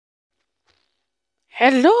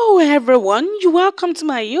Hello everyone, you welcome to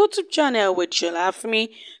my YouTube channel with Jolafmi.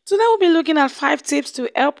 Today we'll be looking at 5 tips to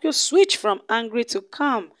help you switch from angry to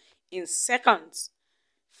calm in seconds.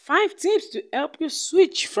 5 tips to help you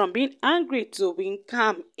switch from being angry to being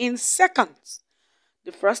calm in seconds.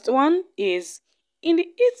 The first one is, in the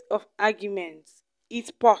heat of arguments,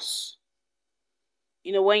 hit pause.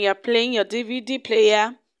 When you're playing your DVD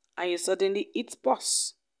player and you suddenly hit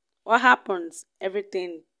pause, what happens?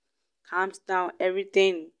 Everything calms down,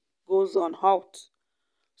 everything goes on halt.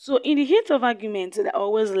 So in the heat of argument, I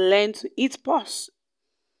always learn to hit pause.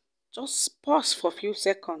 Just pause for a few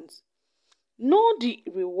seconds. Know the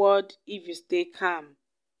reward if you stay calm.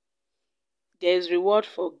 There is reward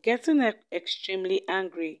for getting extremely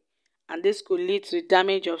angry, and this could lead to the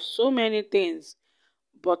damage of so many things.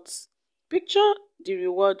 But picture the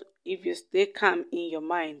reward if you stay calm in your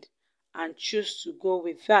mind and choose to go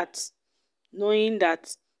with that, knowing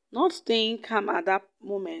that not staying calm at that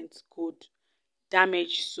moment could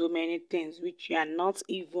damage so many things which you are not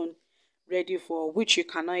even ready for, which you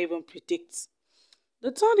cannot even predict.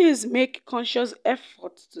 The third is, make conscious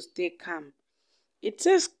effort to stay calm. It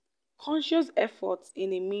takes conscious effort in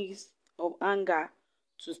the midst of anger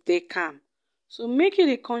to stay calm. So make it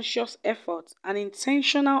a conscious effort, an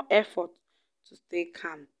intentional effort to stay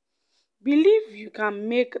calm. Believe you can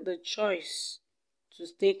make the choice to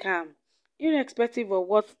stay calm, irrespective of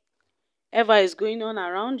whatever is going on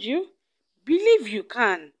around you. Believe you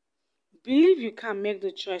can. Believe you can make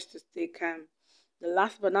the choice to stay calm. The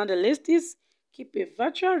last but not the least is, keep a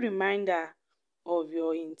virtual reminder of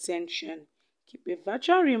your intention. Keep a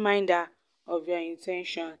virtual reminder of your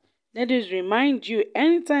intention. Let us remind you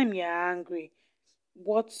anytime you are angry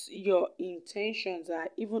what your intentions are,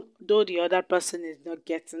 even though the other person is not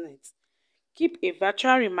getting it. Keep a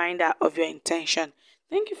virtual reminder of your intention.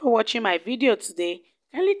 Thank you for watching my video today.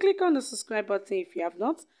 Kindly click on the subscribe button if you have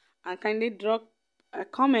not, and kindly drop a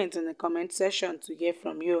comment in the comment section to hear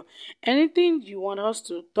from you. Anything you want us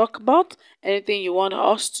to talk about, anything you want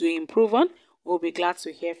us to improve on, we'll be glad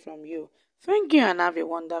to hear from you. Thank you and have a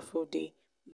wonderful day.